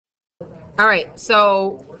All right,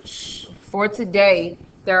 so for today,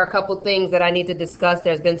 there are a couple things that I need to discuss.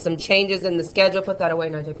 There's been some changes in the schedule. Put that away,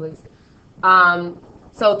 Najee, please.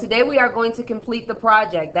 So today we are going to complete the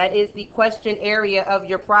project. That is the question area of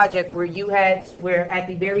your project where we're at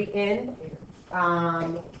the very end.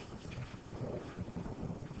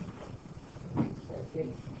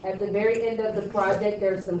 At the very end of the project,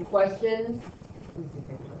 there's some questions. You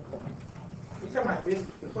talking about this,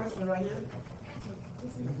 the question right here?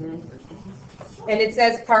 And it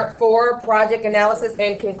says part 4, project analysis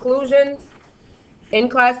and conclusions. In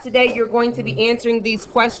class today, you're going to be answering these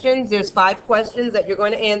questions. There's 5 questions that you're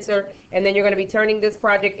going to answer, and then you're going to be turning this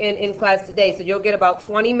project in class today. So you'll get about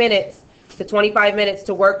 20 minutes to 25 minutes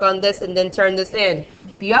to work on this and then turn this in.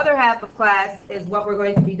 The other half of class is what we're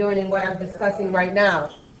going to be doing and what I'm discussing right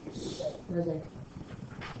now.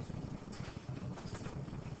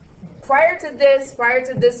 Prior to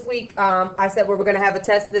this week, I said we were going to have a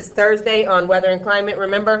test this Thursday on weather and climate,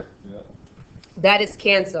 remember? Yeah. That is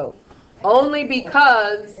canceled. Only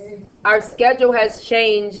because our schedule has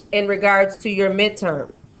changed in regards to your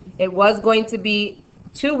midterm. It was going to be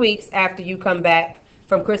 2 weeks after you come back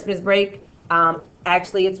from Christmas break.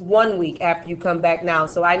 Actually, it's 1 week after you come back now.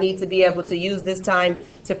 So I need to be able to use this time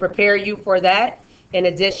to prepare you for that. In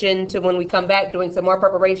addition to when we come back doing some more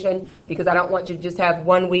preparation, because I don't want you to just have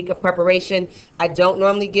 1 week of preparation. I don't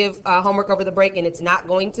normally give homework over the break, and it's not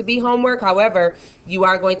going to be homework. However, you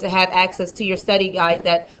are going to have access to your study guide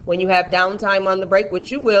that when you have downtime on the break,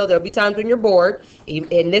 which you will, there'll be times when you're bored,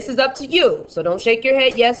 and this is up to you. So don't shake your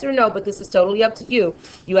head yes or no, but this is totally up to you.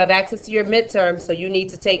 You have access to your midterm, so you need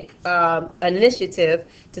to take initiative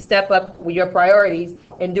to step up with your priorities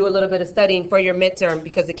and do a little bit of studying for your midterm,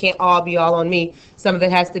 because it can't all be all on me. Some of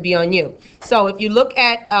it has to be on you. So if you look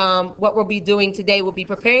at what we'll be doing today, we'll be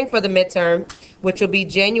preparing for the midterm, which will be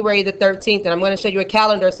January the 13th. And I'm going to show you a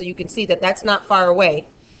calendar so you can see that that's not far away.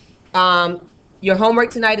 Your homework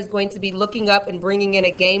tonight is going to be looking up and bringing in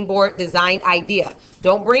a game board design idea.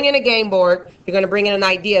 Don't bring in a game board. You're going to bring in an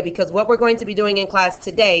idea, because what we're going to be doing in class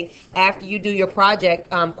today, after you do your project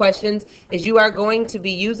questions, is you are going to be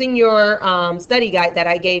using your study guide that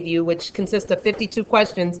I gave you, which consists of 52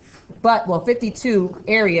 questions, 52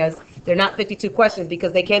 areas. They're not 52 questions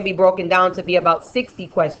because they can be broken down to be about 60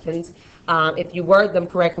 questions if you word them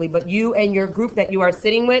correctly. But you and your group that you are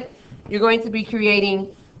sitting with, you're going to be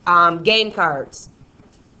creating game cards,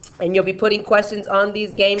 and you'll be putting questions on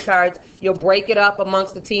these game cards. You'll break it up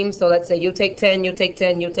amongst the teams. So let's say you take 10, you take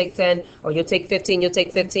 10, you take 10, or you'll take 15, you'll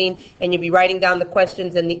take 15, and you'll be writing down the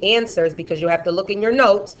questions and the answers, because you have to look in your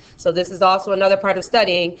notes. So this is also another part of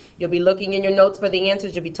studying. You'll be looking in your notes for the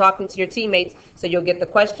answers. You'll be talking to your teammates, so you'll get the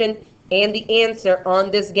question and the answer on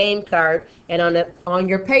this game card. And on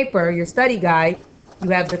your paper, your study guide, you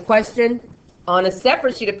have the question. On a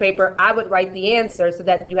separate sheet of paper, I would write the answer so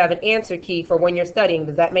that you have an answer key for when you're studying.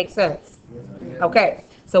 Does that make sense? Okay,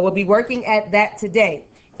 so we'll be working at that today.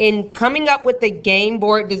 In coming up with the game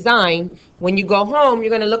board design, when you go home, you're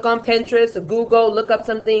going to look on Pinterest or Google, look up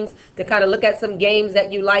some things to kind of look at some games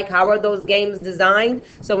that you like. How are those games designed?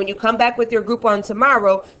 So when you come back with your group on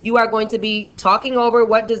tomorrow, you are going to be talking over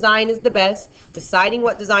what design is the best, deciding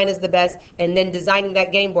what design is the best, and then designing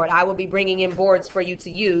that game board. I will be bringing in boards for you to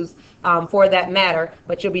use for that matter,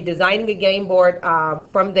 but you'll be designing a game board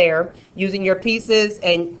from there using your pieces,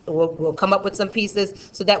 and we'll come up with some pieces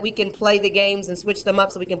so that we can play the games and switch them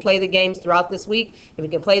up, so we can play the games throughout this week, and we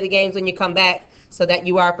can play the games when you come back, so that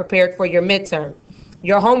you are prepared for your midterm.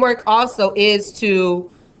 Your homework also is to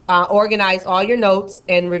organize all your notes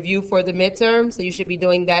and review for the midterm, so you should be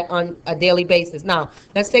doing that on a daily basis. Now,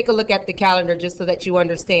 let's take a look at the calendar just so that you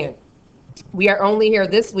understand. We are only here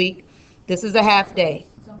this week. This is a half day.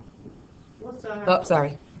 Oh,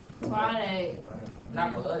 sorry. Friday.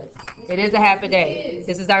 It is a half a day.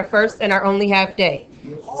 This is our first and our only half day.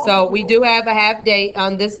 So we do have a half day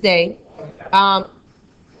on this day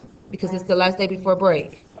because it's the last day before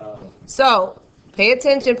break. So pay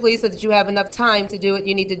attention, please, so that you have enough time to do what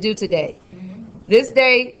you need to do today. This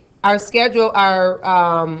day, our schedule is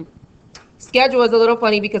a little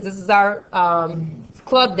funny because this is our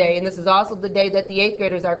club day, and this is also the day that the 8th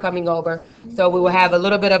graders are coming over. So we will have a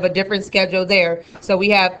little bit of a different schedule there. So we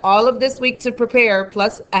have all of this week to prepare,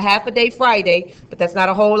 plus a half a day Friday, but that's not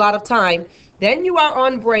a whole lot of time. Then you are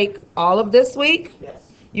on break all of this week. Yes.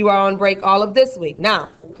 You are on break all of this week. Now,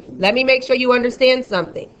 let me make sure you understand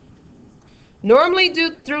something. Normally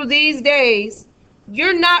through these days,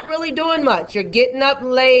 you're not really doing much. You're getting up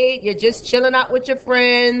late. You're just chilling out with your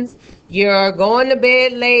friends. You're going to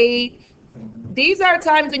bed late. These are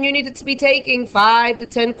times when you need to be taking 5 to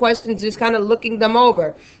 10 questions, just kind of looking them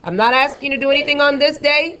over. I'm not asking you to do anything on this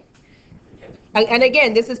day. And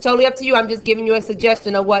again, this is totally up to you. I'm just giving you a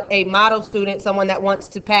suggestion of what a model student, someone that wants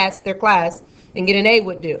to pass their class and get an A,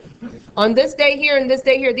 would do. On this day here and this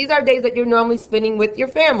day here, these are days that you're normally spending with your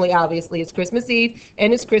family, obviously. It's Christmas Eve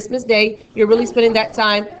and it's Christmas Day. You're really spending that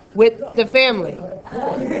time with the family.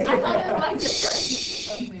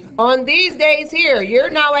 On these days here, you're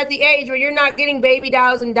now at the age where you're not getting baby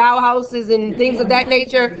dolls and doll houses and things of that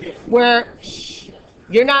nature, where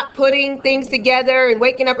you're not putting things together and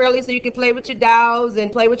waking up early so you can play with your dolls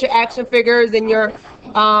and play with your action figures and your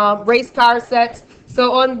race car sets.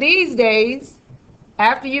 So on these days,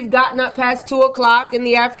 after you've gotten up past 2 o'clock in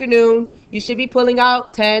the afternoon, you should be pulling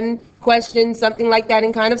out 10 questions, something like that,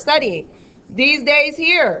 and kind of studying. These days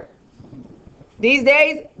here, these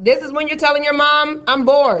days, this is when you're telling your mom, I'm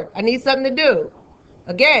bored, I need something to do.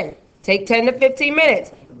 Again, take 10 to 15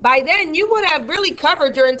 minutes. By then, you would have really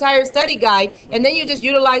covered your entire study guide, and then you just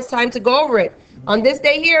utilize time to go over it. On this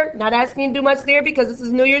day here, not asking you to do much there because this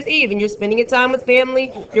is New Year's Eve, and you're spending your time with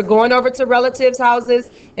family, you're going over to relatives' houses,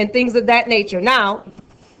 and things of that nature. Now,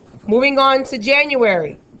 moving on to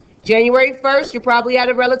January. January 1st, you're probably at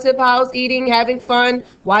a relative house, eating, having fun,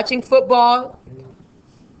 watching football.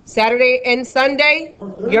 Saturday and Sunday,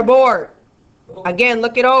 you're bored. Again,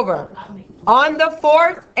 look it over. On the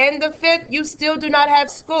 4th and the 5th, you still do not have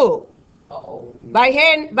school. By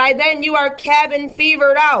then, you are cabin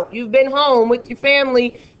fevered out. You've been home with your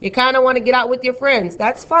family. You kind of want to get out with your friends.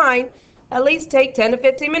 That's fine. At least take 10 to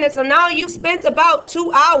 15 minutes. So now you've spent about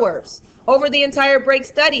 2 hours over the entire break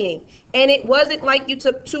studying. And it wasn't like you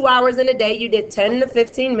took 2 hours in a day. You did 10 to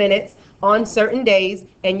 15 minutes on certain days,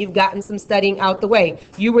 and you've gotten some studying out the way.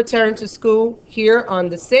 You return to school here on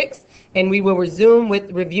the 6th, and we will resume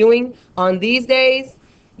with reviewing on these days.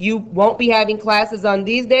 You won't be having classes on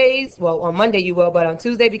these days. Well, on Monday you will, but on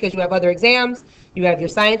Tuesday, because you have other exams, you have your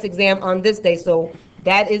science exam on this day. So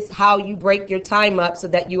that is how you break your time up so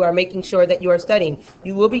that you are making sure that you are studying.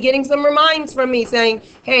 You will be getting some reminds from me saying,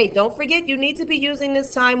 hey, don't forget you need to be using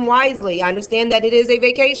this time wisely. I understand that it is a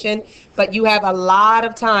vacation, but you have a lot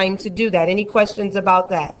of time to do that. Any questions about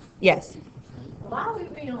that? Yes. Why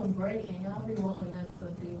would we on break and y'all be wanting us to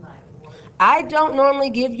do like work? I don't normally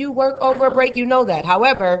give you work over a break, you know that.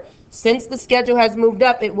 However, since the schedule has moved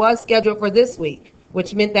up, it was scheduled for this week,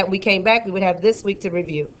 which meant that we came back, we would have this week to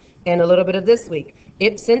review and a little bit of this week.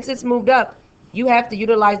 Since it's moved up, you have to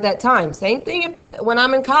utilize that time. Same thing when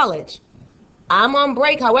I'm in college. I'm on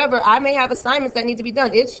break. However, I may have assignments that need to be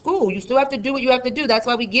done. It's school. You still have to do what you have to do. That's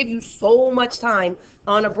why we give you so much time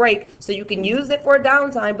on a break, so you can use it for a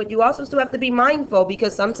downtime, but you also still have to be mindful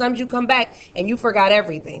because sometimes you come back and you forgot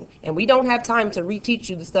everything. And we don't have time to reteach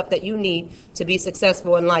you the stuff that you need to be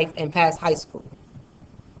successful in life and pass high school.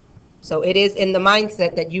 So it is in the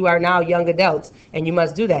mindset that you are now young adults and you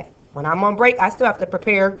must do that. When I'm on break, I still have to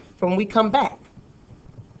prepare for when we come back.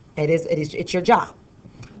 It's your job.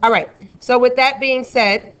 All right. So with that being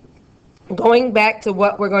said, going back to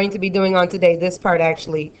what we're going to be doing on today, this part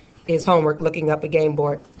actually is homework, looking up a game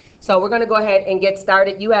board. So we're going to go ahead and get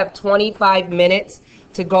started. You have 25 minutes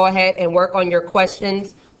to go ahead and work on your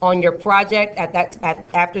questions on your project.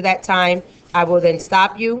 After that time, I will then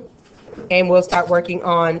stop you and we'll start working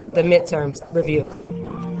on the midterms review.